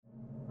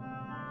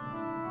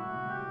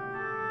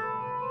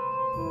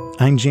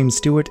I'm James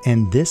Stewart,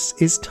 and this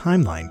is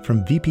Timeline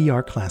from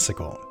VPR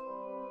Classical.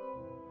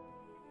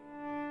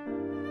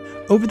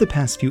 Over the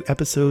past few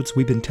episodes,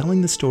 we've been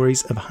telling the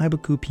stories of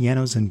Haibaku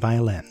pianos and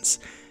violins,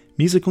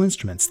 musical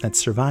instruments that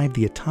survived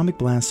the atomic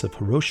blasts of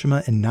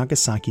Hiroshima and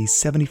Nagasaki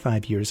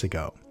 75 years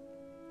ago.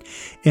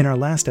 In our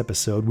last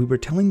episode, we were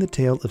telling the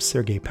tale of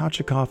Sergei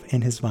Palchikov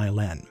and his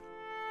violin.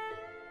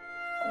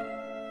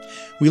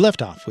 We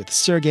left off with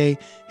Sergei,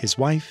 his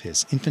wife,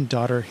 his infant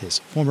daughter, his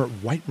former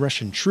White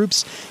Russian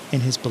troops,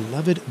 and his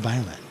beloved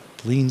violin,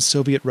 fleeing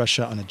Soviet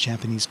Russia on a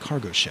Japanese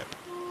cargo ship.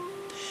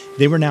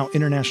 They were now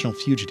international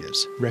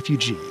fugitives,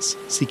 refugees,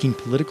 seeking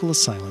political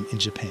asylum in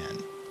Japan.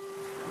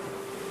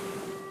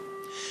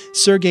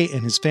 Sergei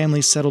and his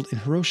family settled in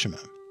Hiroshima.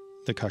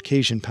 The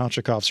Caucasian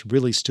Palchikovs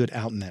really stood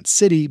out in that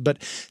city,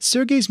 but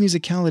Sergei's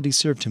musicality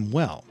served him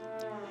well.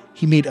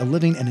 He made a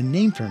living and a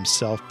name for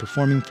himself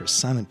performing for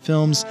silent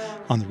films,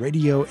 on the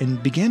radio,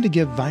 and began to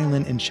give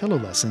violin and cello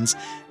lessons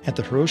at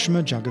the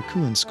Hiroshima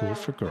Jagakuen School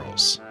for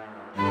Girls.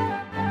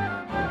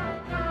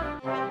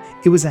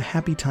 It was a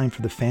happy time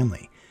for the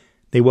family.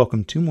 They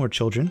welcomed 2 more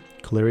children,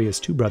 Kaleria's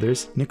 2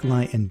 brothers,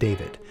 Nikolai and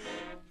David.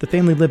 The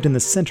family lived in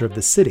the center of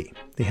the city.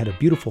 They had a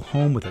beautiful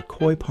home with a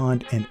koi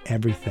pond and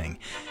everything.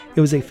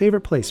 It was a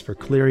favorite place for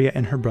Kaleria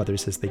and her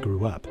brothers as they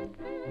grew up.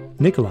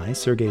 Nikolai,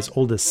 Sergei's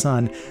oldest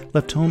son,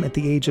 left home at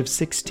the age of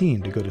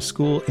 16 to go to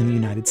school in the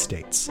United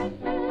States.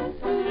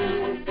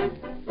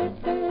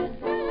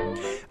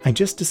 I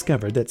just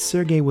discovered that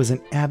Sergei was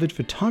an avid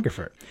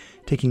photographer,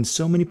 taking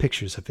so many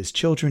pictures of his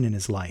children and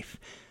his life.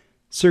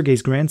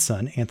 Sergei's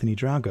grandson, Anthony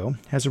Drago,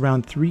 has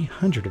around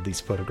 300 of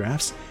these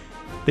photographs.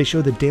 They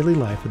show the daily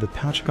life of the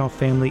Palchikov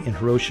family in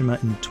Hiroshima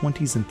in the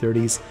 20s and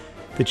 30s,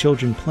 the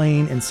children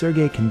playing and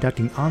Sergei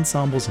conducting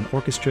ensembles and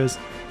orchestras,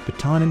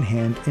 baton in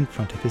hand in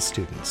front of his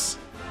students.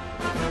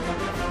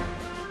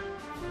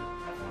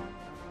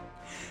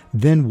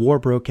 Then war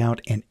broke out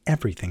and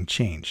everything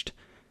changed.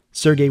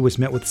 Sergei was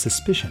met with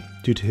suspicion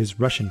due to his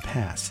Russian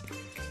past.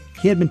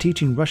 He had been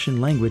teaching Russian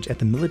language at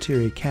the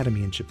military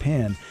academy in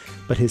Japan,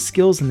 but his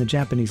skills in the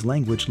Japanese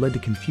language led to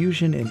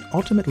confusion and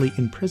ultimately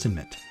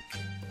imprisonment.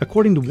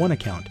 According to one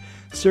account,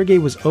 Sergei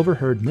was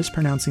overheard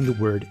mispronouncing the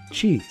word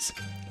cheese,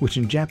 which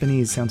in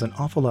Japanese sounds an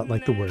awful lot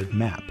like the word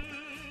map.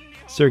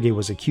 Sergei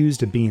was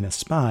accused of being a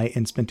spy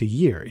and spent a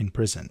year in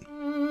prison.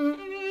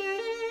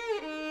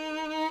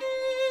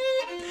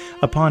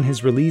 Upon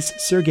his release,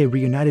 Sergei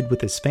reunited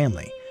with his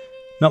family.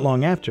 Not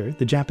long after,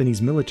 the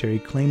Japanese military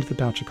claimed the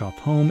Palchikov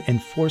home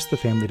and forced the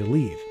family to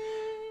leave.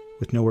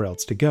 With nowhere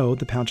else to go,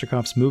 the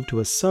Palchikovs moved to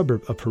a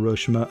suburb of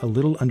Hiroshima a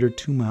little under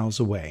 2 miles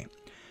away.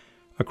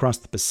 Across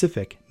the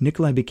Pacific,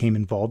 Nikolai became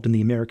involved in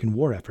the American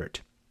war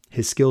effort.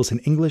 His skills in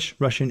English,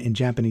 Russian, and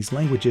Japanese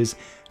languages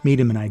made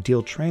him an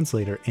ideal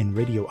translator and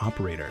radio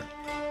operator.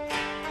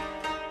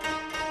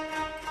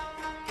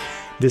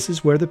 This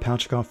is where the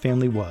Palchikov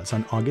family was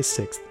on August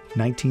 6,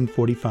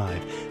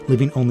 1945,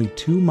 living only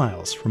 2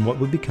 miles from what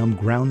would become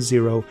ground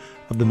zero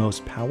of the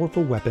most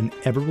powerful weapon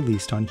ever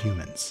released on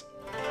humans.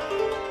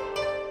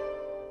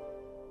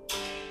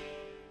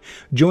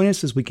 Join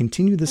us as we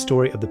continue the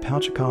story of the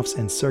Palchikovs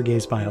and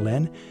Sergei's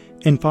violin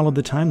and follow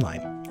the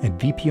timeline at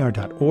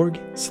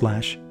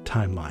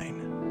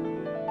vpr.org/timeline.